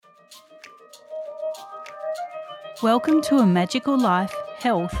Welcome to A Magical Life,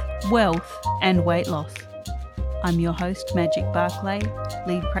 Health, Wealth and Weight Loss. I'm your host, Magic Barclay,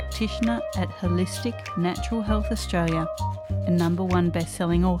 lead practitioner at Holistic Natural Health Australia and #1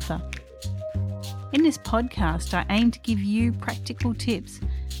 best-selling author. In this podcast, I aim to give you practical tips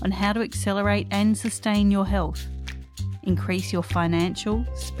on how to accelerate and sustain your health, increase your financial,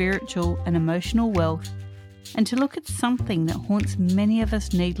 spiritual and emotional wealth, and to look at something that haunts many of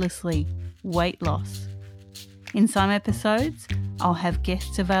us needlessly, weight loss. In some episodes, I'll have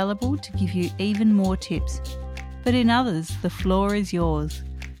guests available to give you even more tips, but in others, the floor is yours.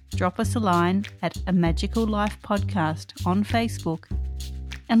 Drop us a line at A Magical Life Podcast on Facebook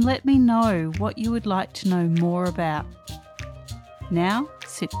and let me know what you would like to know more about. Now,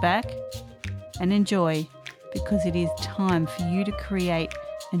 sit back and enjoy, because it is time for you to create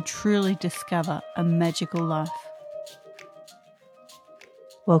and truly discover a magical life.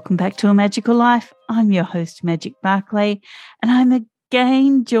 Welcome back to A Magical Life. I'm your host, Magic Barclay, and I'm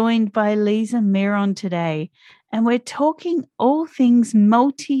again joined by Liza Miron today. And we're talking all things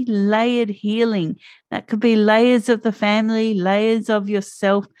multi-layered healing. That could be layers of the family, layers of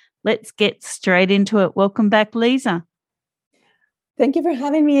yourself. Let's get straight into it. Welcome back, Liza. Thank you for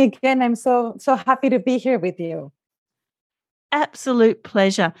having me again. I'm so happy to be here with you. Absolute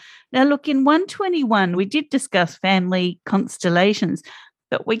pleasure. Now, look, in 121, we did discuss family constellations,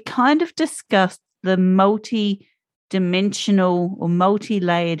 but we kind of discussed the multi-dimensional or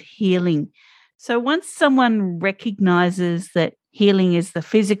multi-layered healing. So once someone recognizes that healing is the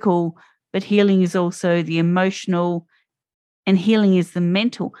physical, but healing is also the emotional and healing is the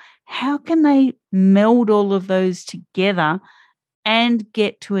mental, how can they meld all of those together and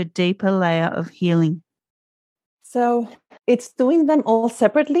get to a deeper layer of healing? So it's doing them all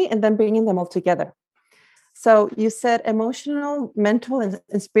separately and then bringing them all together. So you said emotional, mental, and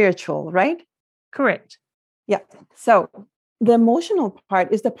spiritual, right? Correct. Yeah. So the emotional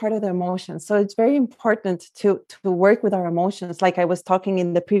part is the part of the emotions. So it's very important to work with our emotions, like I was talking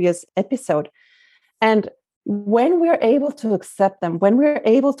in the previous episode. And when we're able to accept them, when we're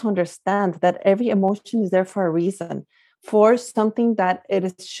able to understand that every emotion is there for a reason, for something that it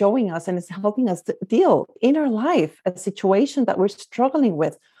is showing us and is helping us to deal in our life, a situation that we're struggling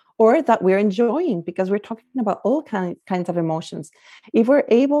with or that we're enjoying, because we're talking about all kinds of emotions. If we're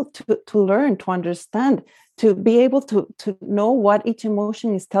able to learn, to understand, to be able to know what each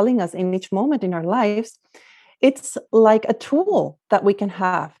emotion is telling us in each moment in our lives, it's like a tool that we can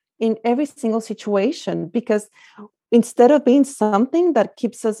have in every single situation, because instead of being something that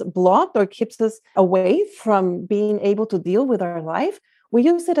keeps us blocked or keeps us away from being able to deal with our life, we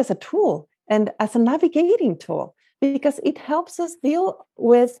use it as a tool and as a navigating tool, because it helps us deal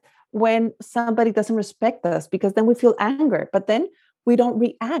with when somebody doesn't respect us, because then we feel anger, but then we don't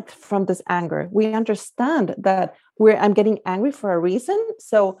react from this anger. We understand that I'm getting angry for a reason.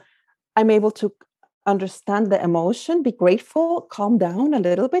 So I'm able to understand the emotion, be grateful, calm down a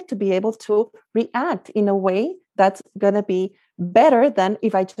little bit to be able to react in a way that's going to be better than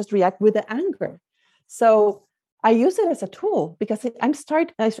if I just react with the anger. So I use it as a tool because I'm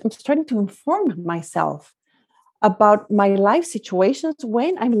starting to inform myself about my life situations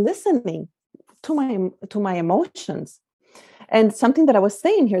when I'm listening to my emotions. And something that I was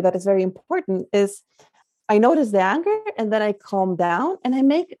saying here that is very important is I notice the anger and then I calm down and I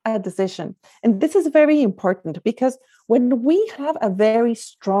make a decision. And this is very important because when we have a very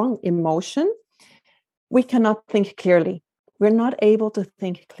strong emotion, we cannot think clearly. We're not able to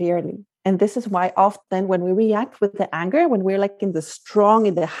think clearly. And this is why often when we react with the anger, when we're like in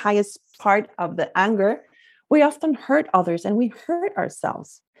the highest part of the anger, we often hurt others and we hurt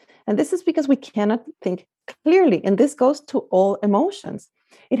ourselves. And this is because we cannot think clearly. And this goes to all emotions.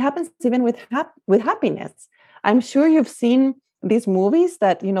 It happens even with happiness. I'm sure you've seen these movies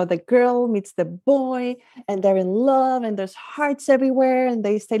that, the girl meets the boy and they're in love and there's hearts everywhere and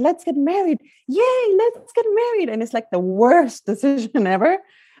they say, let's get married. Yay, let's get married. And it's like the worst decision ever.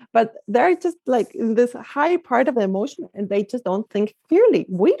 But they're just like in this high part of the emotion and they just don't think clearly.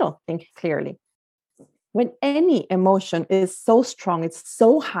 We don't think clearly. When any emotion is so strong, it's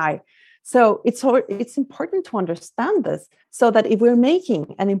so high. So it's important to understand this so that if we're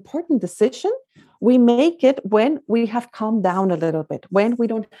making an important decision, we make it when we have calmed down a little bit, when we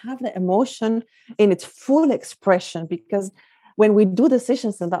don't have the emotion in its full expression, because when we do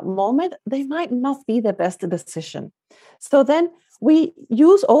decisions in that moment, they might not be the best decision. So then we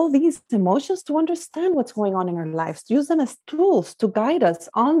use all these emotions to understand what's going on in our lives, use them as tools to guide us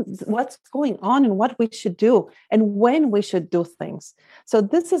on what's going on and what we should do and when we should do things. So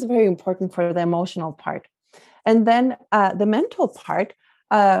this is very important for the emotional part. And then the mental part,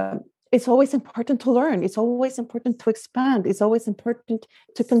 it's always important to learn. It's always important to expand. It's always important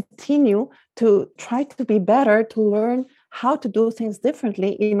to continue to try to be better, to learn how to do things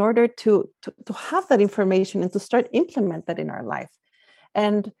differently in order to have that information and to start implement that in our life.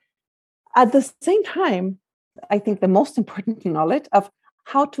 And at the same time, I think the most important knowledge of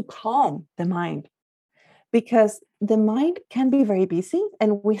how to calm the mind, because the mind can be very busy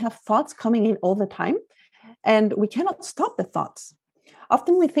and we have thoughts coming in all the time and we cannot stop the thoughts.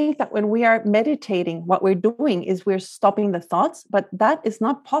 Often we think that when we are meditating, what we're doing is we're stopping the thoughts, but that is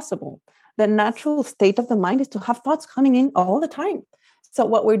not possible. The natural state of the mind is to have thoughts coming in all the time. So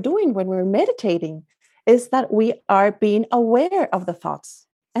what we're doing when we're meditating is that we are being aware of the thoughts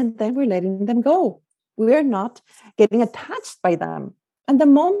and then we're letting them go. We're not getting attached by them. And the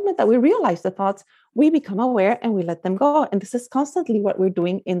moment that we realize the thoughts, we become aware and we let them go. And this is constantly what we're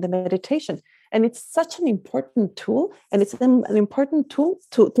doing in the meditation. And it's such an important tool. And it's an important tool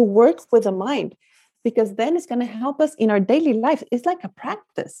to work with the mind, because then it's going to help us in our daily life. It's like a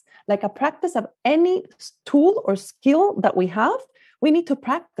practice of any tool or skill that we have. We need to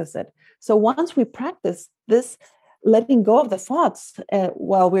practice it. So once we practice this, letting go of the thoughts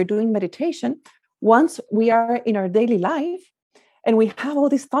while we're doing meditation, once we are in our daily life, and we have all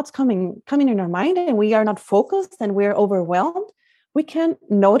these thoughts coming in our mind and we are not focused and we're overwhelmed, we can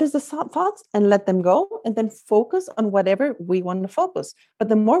notice the thoughts and let them go and then focus on whatever we want to focus. But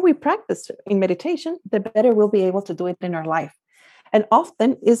the more we practice in meditation, the better we'll be able to do it in our life. And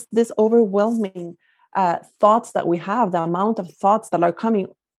often is this overwhelming thoughts that we have, the amount of thoughts that are coming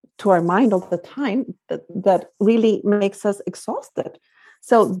to our mind all the time, that really makes us exhausted.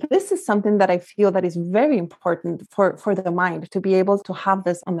 So this is something that I feel that is very important for the mind, to be able to have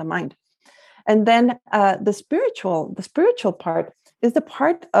this on the mind. And then the spiritual part is the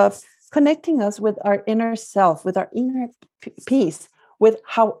part of connecting us with our inner self, with our inner peace, with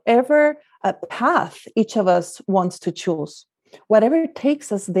however path each of us wants to choose, whatever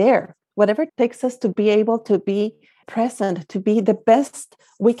takes us there, whatever takes us to be able to be present, to be the best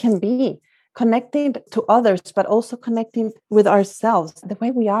we can be, connecting to others, but also connecting with ourselves, the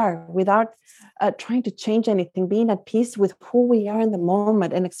way we are, without trying to change anything, being at peace with who we are in the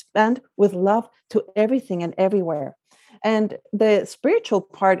moment, and expand with love to everything and everywhere. And the spiritual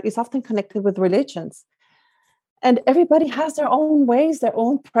part is often connected with religions. And everybody has their own ways, their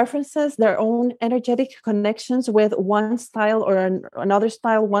own preferences, their own energetic connections with one style or another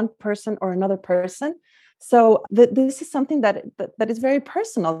style, one person or another person. So this is something that is very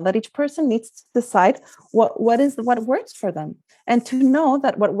personal, that each person needs to decide what works for them. And to know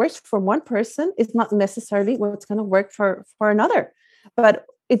that what works for one person is not necessarily what's going to work for another. But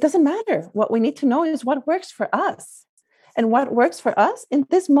it doesn't matter. What we need to know is what works for us and what works for us in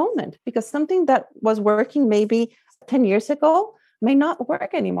this moment, because something that was working maybe 10 years ago may not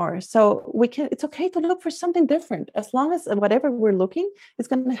work anymore. So it's okay to look for something different, as long as whatever we're looking is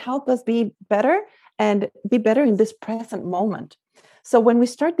going to help us be better and be better in this present moment. So when we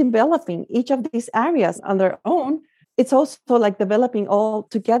start developing each of these areas on their own, it's also like developing all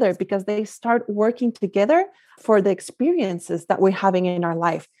together, because they start working together for the experiences that we're having in our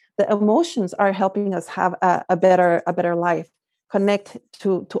life. The emotions are helping us have a better life, connect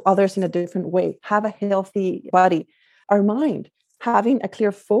to others in a different way, have a healthy body. Our mind, having a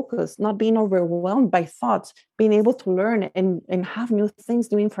clear focus, not being overwhelmed by thoughts, being able to learn and have new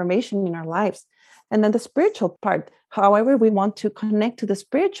things, new information in our lives. And then the spiritual part, however we want to connect to the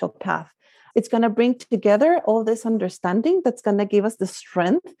spiritual path, it's going to bring together all this understanding that's going to give us the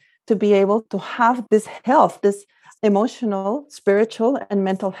strength to be able to have this health, this emotional, spiritual, and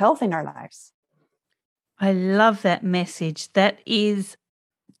mental health in our lives. I love that message. That is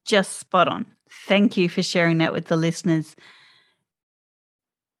just spot on. Thank you for sharing that with the listeners.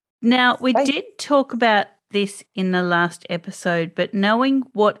 Now, we did talk about this in the last episode, but knowing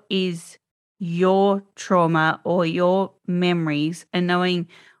what is your trauma or your memories and knowing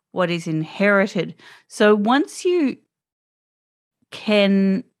what is inherited. So once you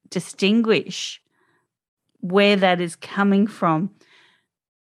can distinguish where that is coming from,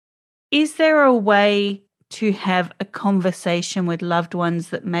 is there a way to have a conversation with loved ones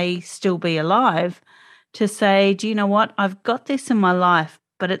that may still be alive to say, do you know what, I've got this in my life,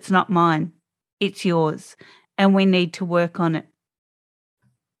 but it's not mine, it's yours, and we need to work on it?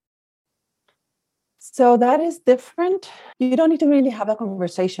 So that is different. You don't need to really have a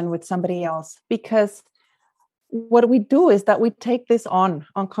conversation with somebody else, because what we do is that we take this on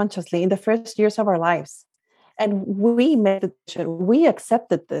unconsciously in the first years of our lives. And we made it, we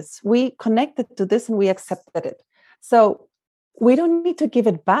accepted this, we connected to this and we accepted it. So we don't need to give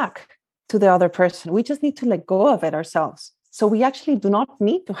it back to the other person. We just need to let go of it ourselves. So we actually do not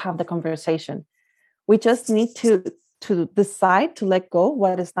need to have the conversation. We just need to decide to let go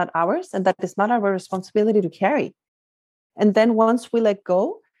what is not ours and that is not our responsibility to carry. And then once we let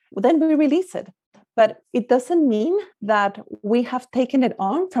go, then we release it. But it doesn't mean that we have taken it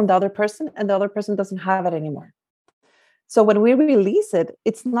on from the other person and the other person doesn't have it anymore. So when we release it,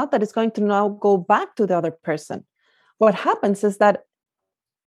 it's not that it's going to now go back to the other person. What happens is that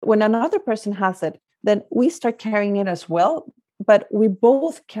when another person has it, then we start carrying it as well, but we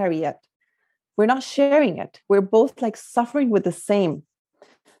both carry it. We're not sharing it. We're both like suffering with the same.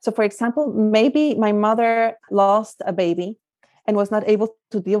 So for example, maybe my mother lost a baby and was not able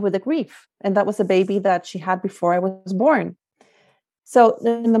to deal with the grief. And that was a baby that she had before I was born. So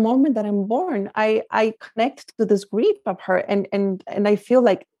in the moment that I'm born, I connect to this grief of her. And I feel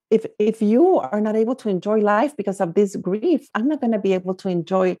like if you are not able to enjoy life because of this grief, I'm not going to be able to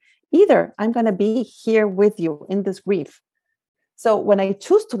enjoy either. I'm going to be here with you in this grief. So when I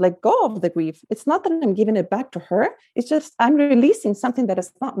choose to let go of the grief, it's not that I'm giving it back to her. It's just I'm releasing something that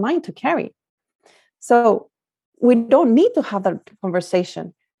is not mine to carry. So we don't need to have that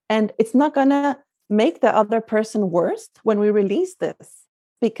conversation. And it's not going to make the other person worse when we release this,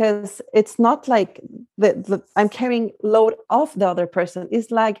 because it's not like I'm carrying load off the other person.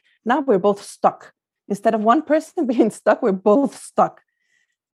 It's like now we're both stuck. Instead of one person being stuck, we're both stuck.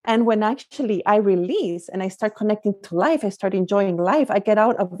 And when actually I release and I start connecting to life, I start enjoying life, I get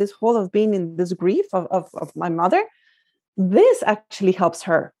out of this hole of being in this grief of my mother. This actually helps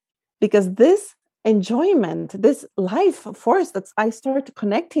her, because this enjoyment, this life force that I start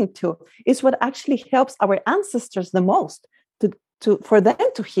connecting to is what actually helps our ancestors the most for them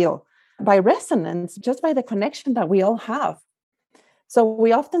to heal by resonance, just by the connection that we all have. So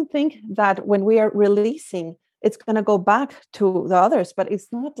we often think that when we are releasing, it's going to go back to the others, but it's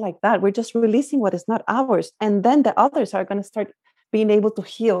not like that. We're just releasing what is not ours. And then the others are going to start being able to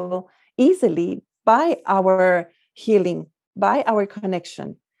heal easily by our healing, by our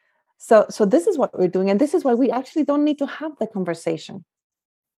connection. So this is what we're doing. And this is why we actually don't need to have the conversation.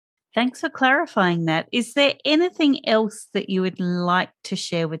 Thanks for clarifying that. Is there anything else that you would like to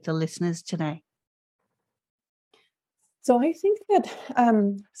share with the listeners today? So I think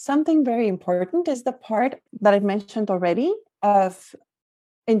that something very important is the part that I mentioned already of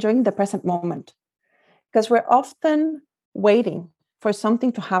enjoying the present moment, because we're often waiting for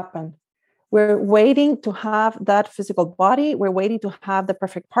something to happen. We're waiting to have that physical body. We're waiting to have the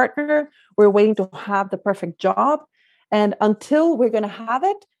perfect partner. We're waiting to have the perfect job. And until we're going to have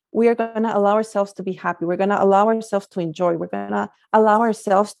it, we are going to allow ourselves to be happy. We're going to allow ourselves to enjoy. We're going to allow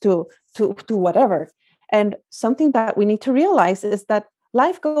ourselves to whatever. And something that we need to realize is that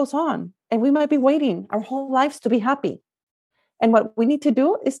life goes on and we might be waiting our whole lives to be happy. And what we need to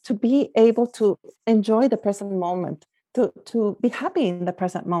do is to be able to enjoy the present moment, to be happy in the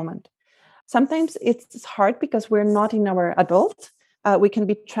present moment. Sometimes it's hard because we're not in our adult. We can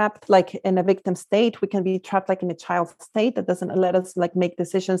be trapped like in a victim state. We can be trapped like in a child state that doesn't let us like make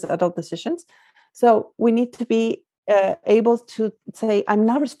decisions, adult decisions. So we need to be able to say, I'm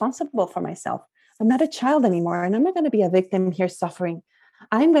not responsible for myself. I'm not a child anymore, and I'm not going to be a victim here suffering.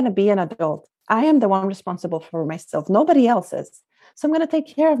 I'm going to be an adult. I am the one responsible for myself. Nobody else is. So I'm going to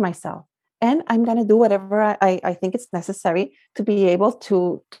take care of myself. And I'm going to do whatever I think it's necessary to be able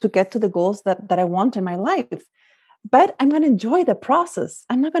to get to the goals that I want in my life. But I'm going to enjoy the process.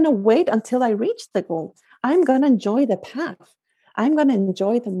 I'm not going to wait until I reach the goal. I'm going to enjoy the path. I'm going to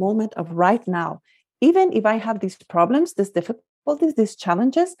enjoy the moment of right now. Even if I have these problems, these difficulties, these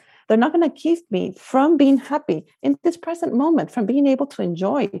challenges, they're not going to keep me from being happy in this present moment, from being able to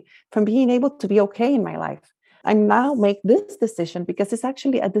enjoy, from being able to be okay in my life. I now make this decision because it's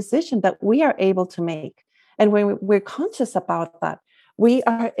actually a decision that we are able to make. And when we're conscious about that, we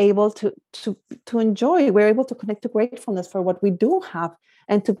are able to enjoy, we're able to connect to gratefulness for what we do have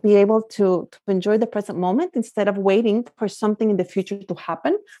and to be able to enjoy the present moment instead of waiting for something in the future to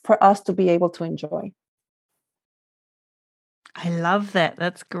happen for us to be able to enjoy. I love that.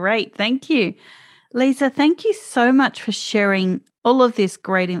 That's great. Thank you. Liza, thank you so much for sharing all of this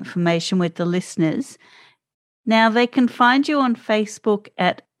great information with the listeners. Now, they can find you on Facebook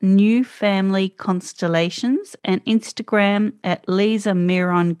at New Family Constellations and Instagram at Liza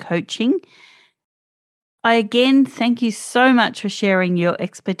Miron Coaching. I again thank you so much for sharing your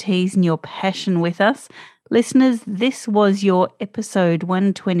expertise and your passion with us. Listeners, this was your episode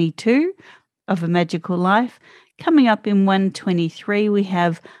 122 of A Magical Life. Coming up in 123, we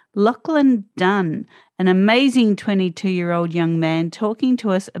have Lachlan Dunn, an amazing 22-year-old young man talking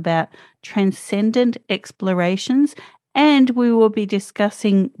to us about transcendent explorations, and we will be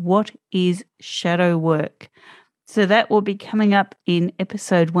discussing what is shadow work. So that will be coming up in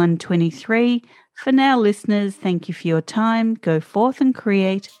episode 123. For now, listeners, thank you for your time. Go forth and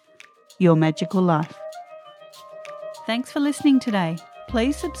create your magical life. Thanks for listening today.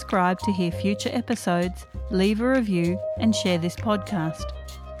 Please subscribe to hear future episodes, leave a review, and share this podcast.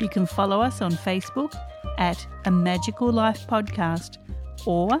 You can follow us on Facebook at A Magical Life Podcast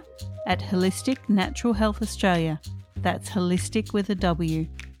or at Holistic Natural Health Australia. That's holistic with a W.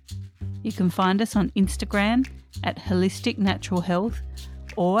 You can find us on Instagram at Holistic Natural Health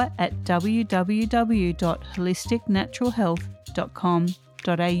or at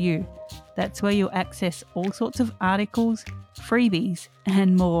www.holisticnaturalhealth.com.au. That's where you'll access all sorts of articles, freebies,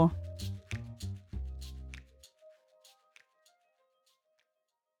 and more.